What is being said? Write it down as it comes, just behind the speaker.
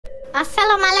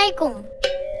আসসালামু আলাইকুম।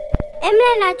 এমনি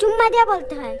না, চুম্মা দিয়ে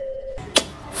বলতে হয়।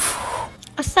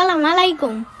 আসসালামু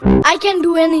আলাইকুম। I can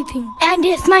do anything and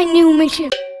it's my new mission.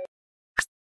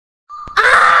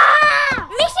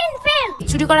 Mission fail.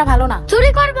 চুরি করা ভালো না।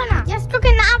 চুরি করব না, জাস্ট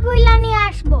তোকে না বইলা নিয়ে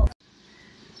আসবো।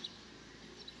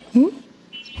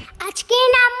 আজকে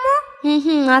নামমু?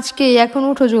 আজকে। এখন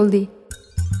উঠো জলদি।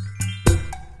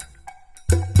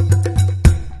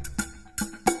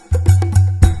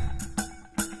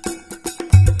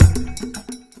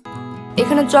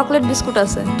 এখানে চকলেট বিস্কুট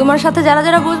আছে, তোমার সাথে যারা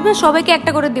যারা বসবে সবাইকে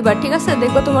একটা করে দিবা, ঠিক আছে?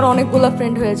 দেখবে তোমার অনেকগুলো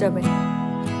ফ্রেন্ড হয়ে যাবে।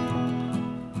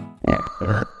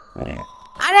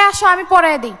 আরে আসো, আমি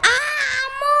পড়ায় দিই।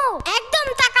 আম্মু একদম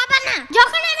তাকাবা না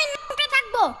যখন আমি নোটে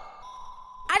থাকবো।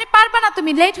 আরে পারবা না,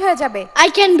 তুমি লেট হয়ে যাবে। I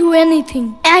can do anything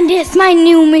and it's my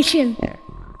new mission.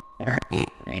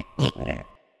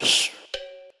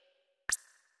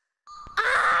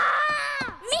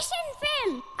 Mission fail.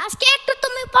 আজকে একটু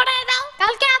তুমি পড়ায় দাও,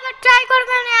 কালকে আবার ট্রাই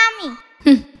করবে না আমি।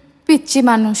 পিচ্চি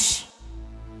মানুষ।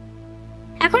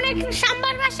 এখন একটু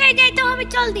সাম্বার বাসায় যাইতে হবে,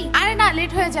 জলদি। আরে না,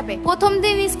 লেট হয়ে যাবে। প্রথম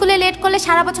দিন স্কুলে লেট করলে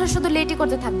সারা বছর শুধু লেটই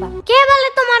করতে থাকবা। কে বলে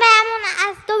তোমার এমন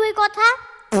আজতবি কথা?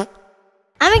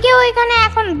 আমি কি ওইখানে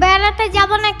এখন বেড়াতে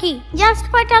যাব নাকি? জাস্ট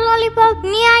কয়টা ললিপপ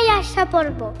নিয়েই আসা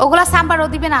পড়বো। ওগুলা সাম্বার ও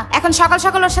দিবে না। এখন সকাল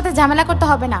সকাল ওর সাথে ঝামেলা করতে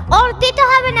হবে না। ওর দিতে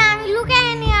হবে না, আমি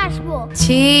লুকিয়ে নিয়ে আসবো।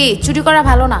 ছি, চুরি করা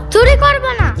ভালো না। চুরি করব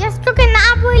না, জাস্ট তোকে না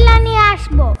বইলা নিয়ে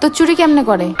আসবো। তো চুরি কেমনে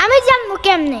করে? আমি জানবো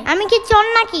কেমনে? আমি কি চোর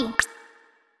নাকি?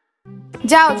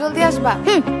 যাও, জলদি আসবা।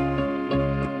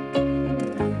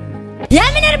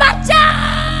 ইয়ামিনের বাচ্চা,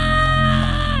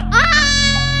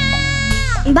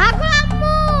 ভাগো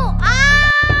আম্মু।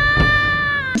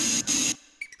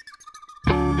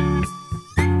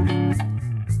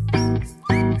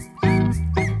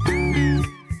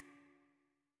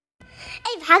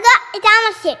 এই ভাগো, এটা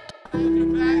আমার সেট।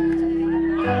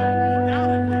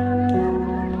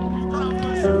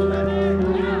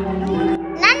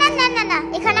 না না না না না,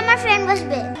 এখানে আমার ফ্রেন্ড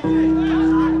বসবে।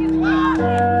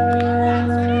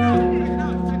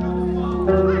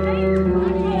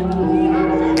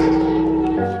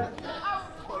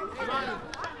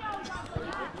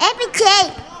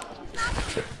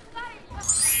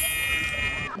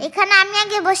 এখানে আমি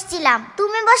আগে বসছিলাম,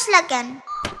 তুমি বসলা কেন?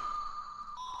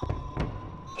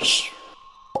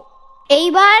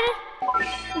 এইবার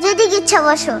যদি ইচ্ছা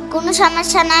বসো, কোনো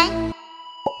সমস্যা নাই।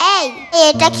 এই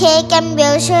এটা খেয়ে কি আমি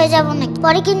বেহুশ হয়ে যাবো নাকি?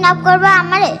 পরে কিডন্যাপ করবে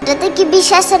আমারে? এটাতে কি বিষ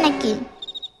আছে নাকি?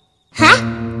 হ্যাঁ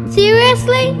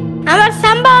সিরিয়াসলি? আমার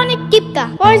সাম্বা অনেক টিপকা,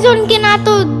 পয়জন কিনা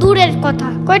তো দূরের কথা,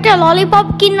 কয়টা ললিপপ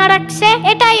কিনা রাখছে,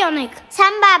 এটাই অনেক।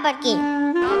 সাম্বা আবার কি?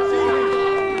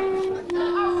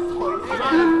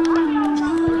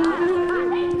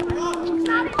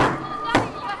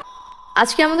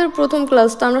 আজকে আমাদের প্রথম ক্লাস,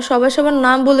 তো আমরা সবাই সবার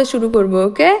নাম বলে শুরু করব,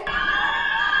 ওকে?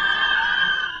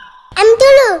 আমি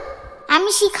তুলু। আমি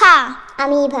শিখা।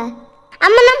 আমি ইভা।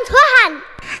 আমার নাম সোহান।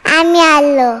 আমি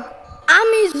আলো।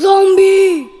 আমি জম্বি।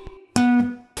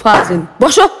 ফাজিল,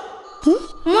 বসো।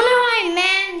 মনে হয়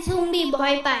ম্যান জম্বি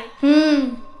ভয় পায়।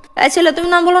 এই ছেলে, তুমি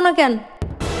নাম বলো না কেন?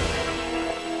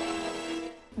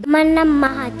 আমার নাম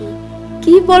মাহাদি।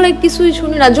 কি বলে কিছুই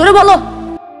শুনি না, জোরে বলো।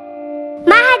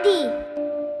 মাহাদি।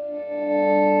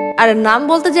 আরে নাম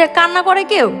বলতে যে কান্না করে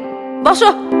কেউ? বসো।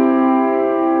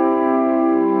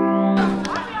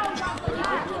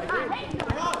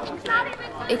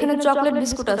 এখানে চকলেট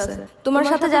বিস্কুট আছে, তোমার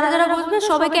সাথে যারা যারা বসবে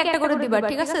সবাইকে একটা করে দিবা,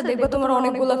 ঠিক আছে? দেখবে তোমার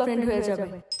অনেকগুলো ফ্রেন্ড হয়ে যাবে।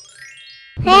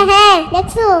 হ্যাঁ হ্যাঁ,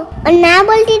 দেখছো ওর না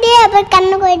বলতে দিয়ে আবার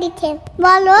কান্না করে দিচ্ছে।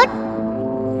 বলো,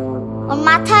 ওর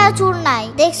মাথায় চুল নাই,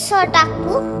 দেখছো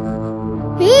টাকু?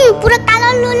 পুরো কালো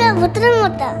লুলো ভূতের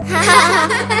মতো।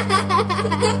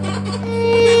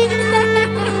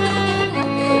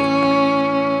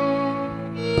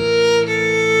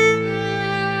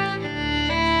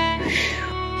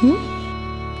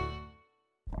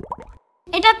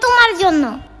 এটা তোমার জন্য,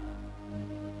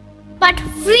 বাট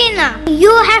ফ্রি না,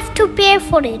 you have to pay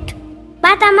for it.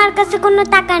 But আমার কাছে কোনো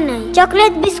টাকা নাই।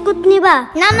 চকলেট বিস্কুট নিবা?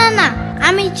 না না না,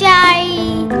 আমি চাই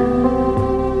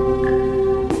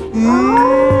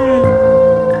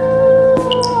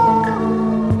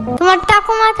তোমার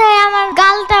টাকু মাথায় আমার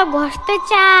গালটা ঘষতে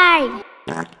চাই।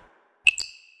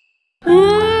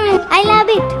 আই লাভ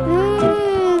ইট।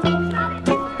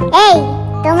 এই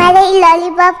তোমার এই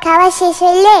ললিপপ খাওয়া শেষ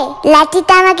হইলে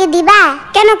লাঠিটা আমাকে দিবা?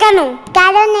 কেন কেন?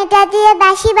 কারণ এটা দিয়ে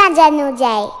বাঁশি বাজানো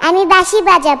যায়, আমি বাঁশি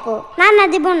বাজাবো। না না,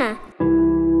 দেব না।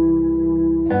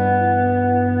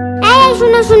 এই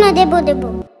শুনো শুনো, দেব দেব।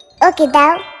 ওকে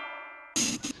দাও।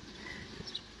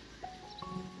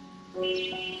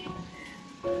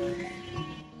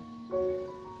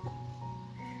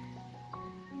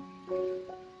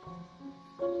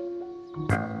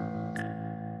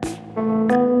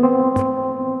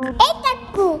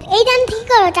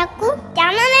 করো চাকু?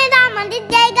 জানো না এটা আমাদের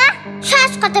জায়গা?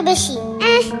 শ্বাস কত বেশি।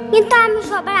 কিন্তু আমি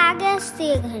সবার আগে আসছি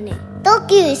এখানে। তো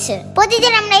কি হয়েছে?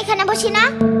 প্রতিদিন আমরা এখানে বসি না?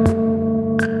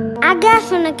 আগে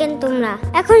আসো না কেন তোমরা?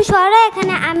 এখন সরো,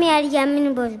 এখানে আমি আর ইয়ামিন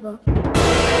বসবো।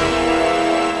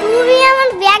 তুমি আমার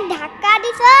ব্যাগ ধাক্কা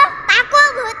দিছো। কাকু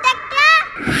ভূত একটা।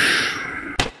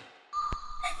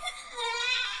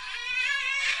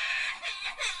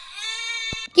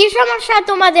 কি সমস্যা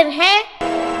তোমাদের? হ্যাঁ,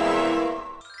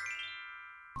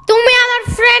 তুমি আমার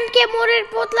ফ্রেন্ডকে মোড়ের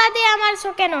পোতলা দিয়ে মারছো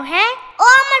কেন? হ্যাঁ, ও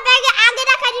আমার ব্যাগে আগে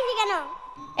রাখা দিছি কেন?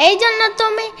 এই জন্য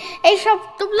তুমি এইসব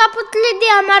তুবলা পুতলি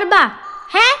দিয়ে মারবা?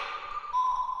 হ্যাঁ,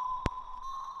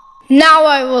 now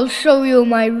I will show you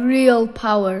my real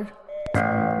power.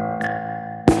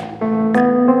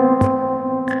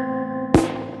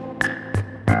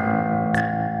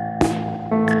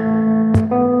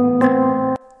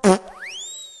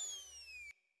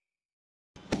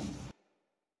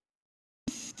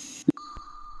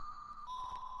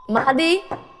 Mahdi,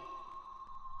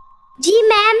 G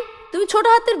ma'am. তুমি ছোট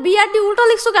হাতের বিআরটি উল্টো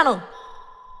লিখছো কেন?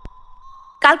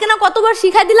 কালকে না কতবার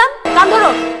শিখাই দিলাম। কান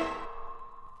ধরো।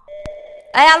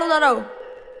 এই আলু দাঁড়াও।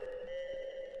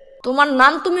 তোমার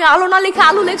নাম তুমি আলো না লিখে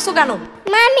আলু লিখছো কেন?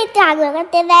 মামি তো আগে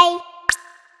করতে দেয়।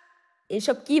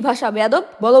 এসব কি ভাষা বেয়াদব?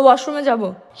 বলো ওয়াশরুমে যাবো।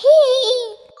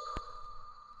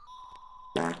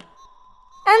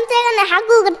 আমি তো এখানে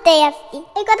হাগু করতে আসছি।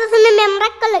 এই কথা শুনে ম্যাম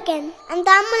রাগ করলো কেন? আমি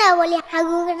তো আম্মুরা বলি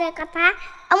হাগু করার কথা।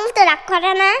 আম্মু তো রাগ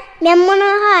করে না। ম্যাম মনে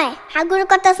হয় হাগুর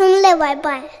কথা শুনলে ভয়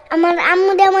পায়। আমার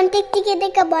আম্মু যেমন টিকটিকি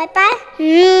দেখে ভয় পায়।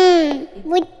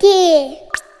 বুঝছি।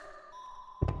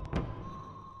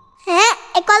 হ্যাঁ,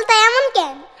 এই কলটা এমন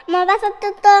কেন? আমার বাসার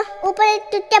তো উপরে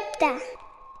একটু টেপটা।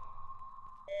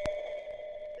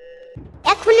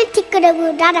 এখনই ঠিক করে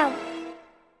দাঁড়াও।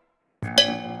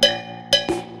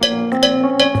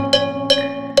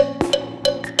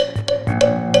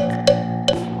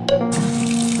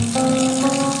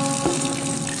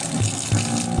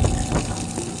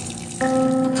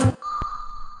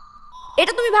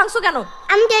 এটা তুমি ভাঙছো কেন?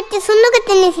 আমি তো একটু সুন্দর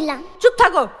করতে নিয়েছিলাম। চুপ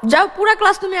থাকো। যাও, পুরা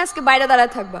ক্লাস তুমি আজকে বাইরে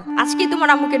দাঁড়ায় থাকবা। আজকেই তোমার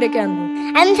আম্মুকে ডেকে আনবো।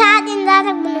 আমি সারাদিন দাঁড়া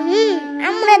থাকবো না।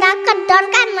 আমরা ডাকার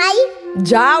দরকার নাই।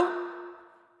 যাও।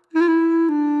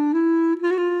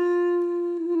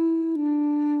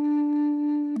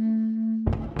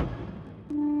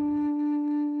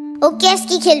 ও কেস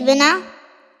কি খেলবে না?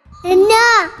 না,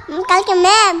 কালকে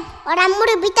ম্যাম ওর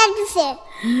আম্মুরে বিচার দিছে।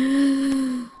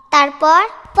 তারপর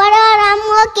পরে ওর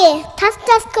আম্মু ওকে ঠাস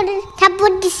ঠাস করে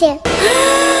থাপ্পড় দিছে।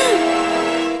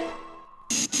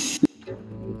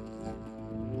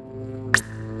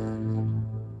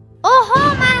 ওহো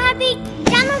মাহাদি,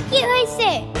 জানো কি হয়েছে?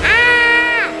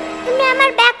 তুমি আমার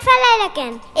ব্যাগ ফেলাই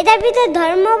রাখেন। এটার ভিতরে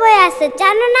ধর্ম বই আছে,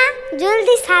 জানো না?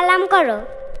 জলদি সালাম করো।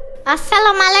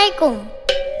 আসসালামু আলাইকুম।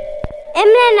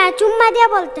 এমনি না, চুম্মা দিয়ে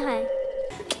বলতে হয়।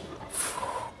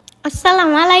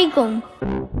 আসসালামু আলাইকুম।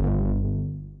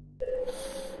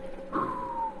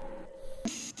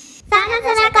 সাদা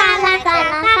সাদা কালা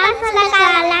কালা, সাদা সাদা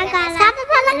কালা কালা, সাদা সাদা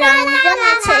কালা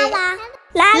কালা,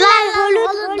 লাল লাল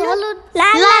হলুদ হলুদ,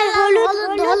 লাল লাল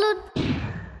হলুদ হলুদ।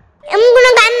 এমন কোনো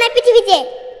গান নাই পৃথিবীতে।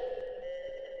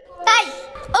 তাই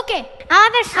ওকে,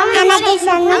 আমাদের সামনে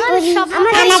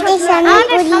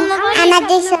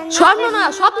স্বপ্ন না,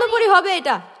 স্বপ্নপুরি হবে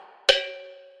এটা।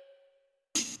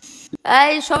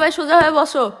 এই সবাই সোজা হয়ে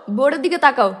বসো, বোর্ডের দিকে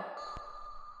তাকাও।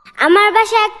 আমার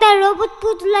বাসায় একটা রোবট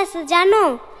পুতুল আছে, জানো?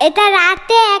 এটা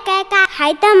রাতে একা একা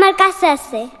হাইতে আমার কাছে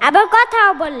আছে, আবার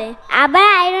কথাও বলে, আবার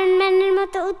আয়রন ম্যানের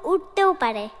মতো উঠতেও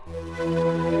পারে।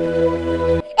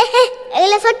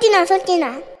 এগুলো সত্যি না, সত্যি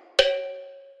না।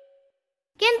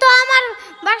 কিন্তু আমার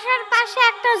বাসার পাশে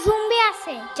একটা জম্বি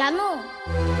আছে, জানো?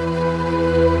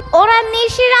 ওরা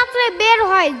নিশি রাত্রে বের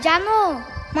হয়, জানো?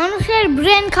 মানুষের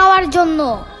ব্রেন খাওয়ার জন্য।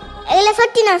 এগুলো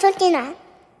সত্যি না, সত্যি না।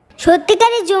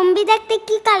 সত্যিকারে জম্বি দেখতে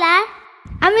কি কালার?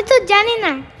 আমি তো জানি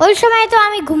না, ওই সময় তো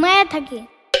আমি ঘুমায় থাকি।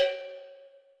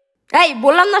 এই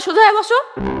বললাম না সোজা হয়ে বসো।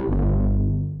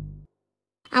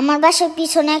 আমার বাসার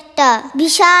পিছনে একটা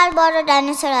বিশাল বড়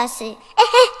ডাইনোসর আছে।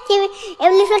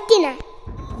 এগুলো সত্যি না।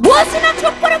 বলছি না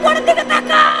চুপ করে বোর্ডের দিকে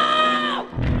তাকাও।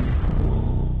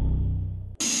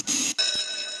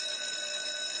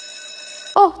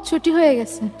 ওহ, ছুটি হয়ে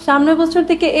গেছে। সামনের বছর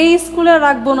থেকে এই স্কুলে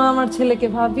রাখবো না আমার ছেলেকে,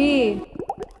 ভাবি।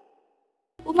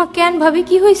 ওমা কেন ভাবি,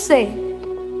 কি হইছে?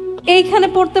 এইখানে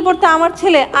পড়তে পড়তে আমার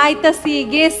ছেলে আইতাছি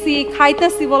গেছি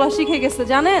খাইতাছি বলা শিখে গেছে,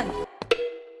 জানেন?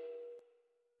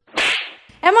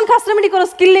 এমন খাসরামিটি করো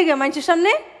স্কিল লেগে মানুষের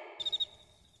সামনে।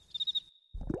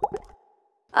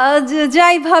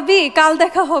 যাই ভাবি, কাল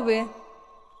দেখা হবে।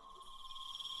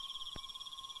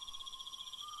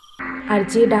 আর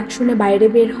যে ডাক শুনে বাইরে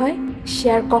বের হয় সে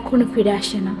আর কখনো ফিরে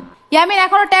আসে না। ইয়ামিন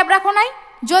এখনো ট্যাব রাখো নাই?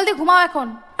 জলদি ঘুমাও এখন।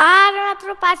 আর মাত্র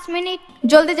 5 মিনিট।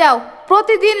 জলদি যাও,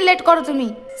 প্রতিদিন লেট করো তুমি।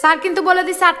 স্যার কিন্তু বলে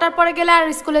দিছে 8টার পরে গেলে আর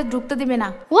স্কুলে ঢুকতে দিবে না।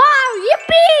 Wow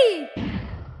E P!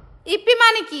 ইপি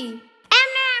মানে কি?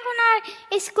 এমনি এখন আর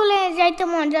স্কুলে যাইতে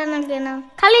মজা লাগে না,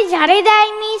 খালি ঝাড়ে দেয়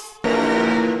মিস।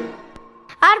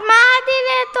 আর মা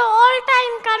দিলে তো অল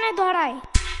টাইম কানে ধরায়।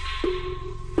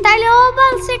 তাইলে ও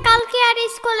বলছে কালকে আর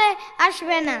স্কুলে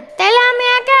আসবে না, তাইলে আমি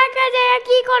একা একা যাই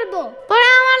কি করব? পরে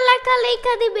আমার লেখা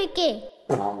লেখা দিবে কে?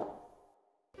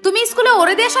 তুমি স্কুলে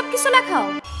ওরে দিয়ে সবকিছু লেখাও?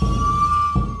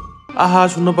 আহা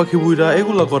শূন্য পাখি বুইরা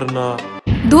এগুলা করে না।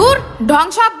 দূর, ঢং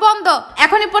সব বন্ধ,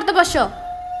 এখনই পড়তে বসো।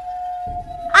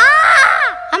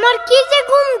 আমার কি যে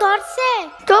ঘুম ধরছে,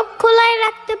 চোখ খোলাই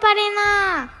রাখতে পারি না।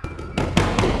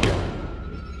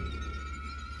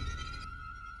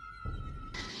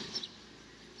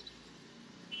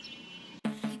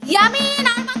 ইয়ামিন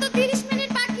আর মাত্র 30 মিনিট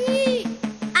বাকি।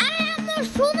 আরে আম্মু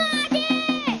শোনো আগে।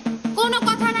 কোনো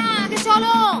কথা না, আগে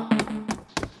চলো।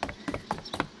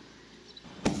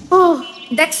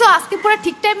 দেখছো আজকে পুরো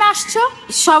ঠিক টাইমে আসছো।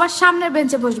 সবার সামনের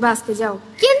বেঞ্চে বসবে আজকে, যাও।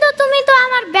 কিন্তু তুমি তো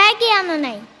আমার ব্যাগে আনো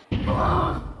নাই।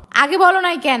 আগে বলো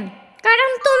নাই কেন? কারণ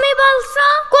তুমি বলছো।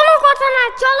 কোনো কথা না,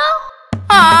 চলো।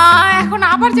 এখন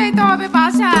আবার যাইতে হবে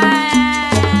বাসায়।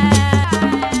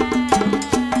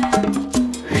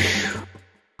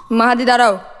 মাহাদি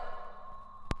দাঁড়াও,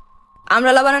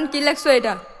 আমরা লাবানান কি লেখছো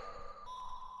এটা?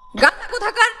 গাটা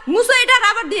কোথাকার, মুছো এটা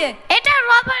রাবার দিয়ে। এটা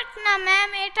রবার্ট না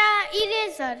ম্যাম, এটা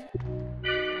ইরেজার।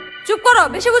 চুপ করো,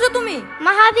 বেশি বুঝো তুমি।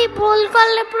 মাহাদি ভুল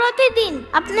করলে প্রতিদিন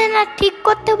আপনি না ঠিক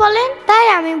করতে বলেন, তাই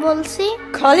আমি বলছি।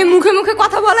 খালি মুখে মুখে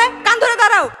কথা বলে, কান ধরে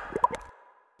দাঁড়াও।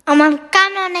 আমার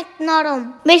কান অনেক নরম,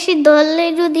 বেশি ধরলে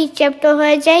যদি চ্যাপ্টা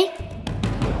হয়ে যায়।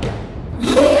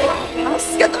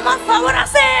 আজকে তোমার খবর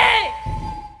আছে।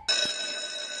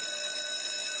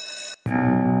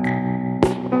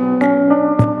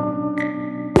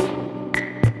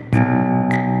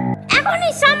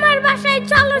 এখনই সামার বাসায়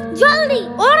চলো জলদি,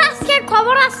 ওর আজকে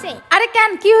খবর আছে। আরে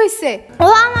কেন, কি হইছে? ও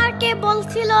আমাকে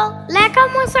বলছিল লেখা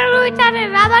মোছার ওইটারে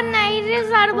রাবার না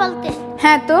ইরেজার বলতে।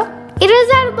 হ্যাঁ তো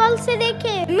ইরেজার বলছে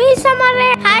দেখে মিস আমারে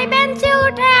হাই বেঞ্চে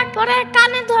উঠে পরে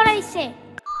কানে ধরাইছে।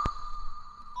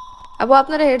 আবু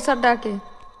আপনারা হেড স্যার ডাকে।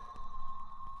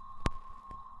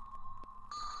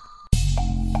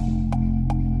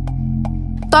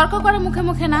 তর্ক করে মুখে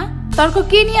মুখে না, তর্ক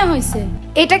কি নিয়ে হইছে?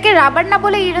 এটাকে রাবার না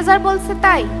বলে ইরেজার বলছে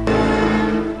তাই?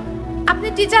 আপনি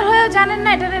টিচার হয়েও জানেন না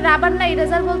এটারে রাবার না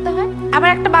ইরেজার বলতে হয়? আবার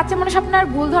একটা বাচ্চা মানুষ আপনার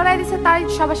ভুল ধরাই দিছে, তাই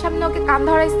সবার সামনে ওকে কান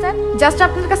ধরাইছেন। জাস্ট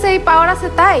আপনার কাছে এই পাওয়ার আছে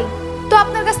তাই? তো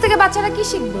আপনার কাছ থেকে বাচ্চারা কি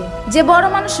শিখবে? যে বড়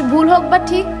মানুষ ভুল হোক বা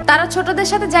ঠিক, তারা ছোটদের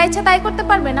সাথে যা ইচ্ছা তাই করতে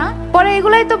পারবে না? পরে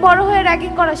এগুলাই তো বড় হয়ে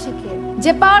র্যাগিং করা শিখে,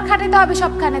 যে পাওয়ার খাটাতে হবে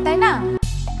সবখানে, তাই না?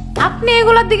 আপনি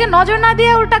এগুলোর দিকে নজর না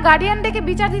দিয়ে উল্টা গার্ডিয়ান ডেকে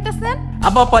বিচার দিতেছেন।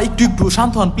 আপা একটু একটু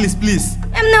শান্ত হন প্লিজ প্লিজ।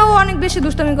 এমনি ও অনেক বেশি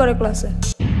দুষ্টামি করে ক্লাসে।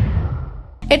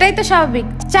 এটাই তো স্বাভাবিক,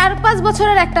 4-5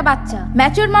 বছরের একটা বাচ্চা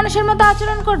ম্যাচিউর মানুষের মতো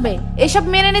আচরণ করবে। এসব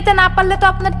মেনে নিতে না পারলে তো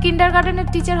আপনার কিন্ডারগার্টেনের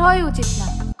টিচার হওয়াই উচিত না।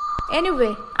 এনিওয়ে,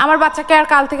 আমার বাচ্চাকে আর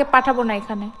কাল থেকে পাঠাবো না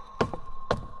এখানে।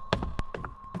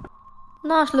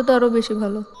 না আসলে তো আরো বেশি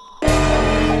ভালো।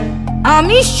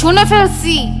 আমি শুনে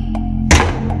ফেলছি।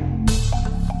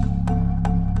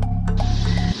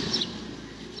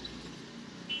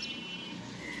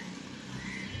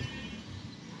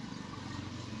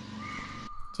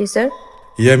 জি স্যার।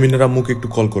 ইয়ামিনের আম্মুকে একটু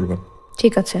কল করবেন।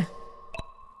 ঠিক আছে।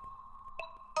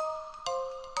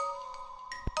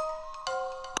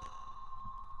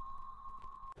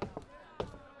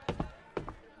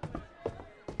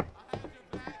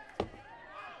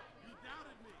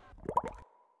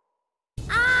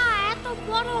 এত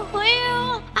বড় হয়েও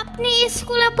আপনি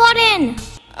স্কুলে পড়েন?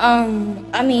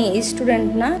 আমি স্টুডেন্ট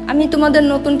না, আমি তোমাদের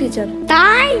নতুন টিচার।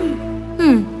 তাই?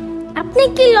 হুম। আপনি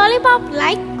কি ললিপপ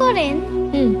লাইক করেন?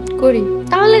 করি।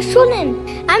 তাহলে শুনেন,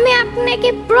 আমি আপনাকে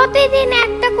প্রতিদিন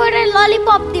একটা করে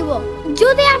ললিপপ দিব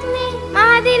যদি আপনি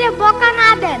মাহাদিরে বকা না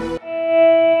দেন।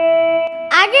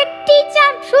 আগের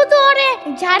টিচার শুধু ওরে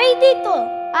ঝাড়ি দিত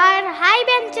আর হাই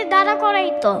বেঞ্চে দাঁড়া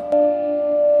করাইতো,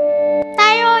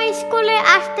 তাই ও স্কুলে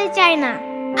আসতে চায় না।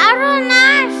 আরো না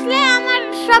আসলে আমার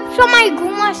সব সময়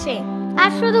ঘুম আসে, আর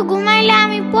শুধু ঘুমাইলে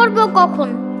আমি পড়বো কখন?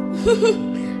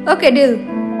 Okay deal.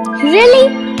 Really?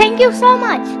 Thank you so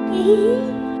much.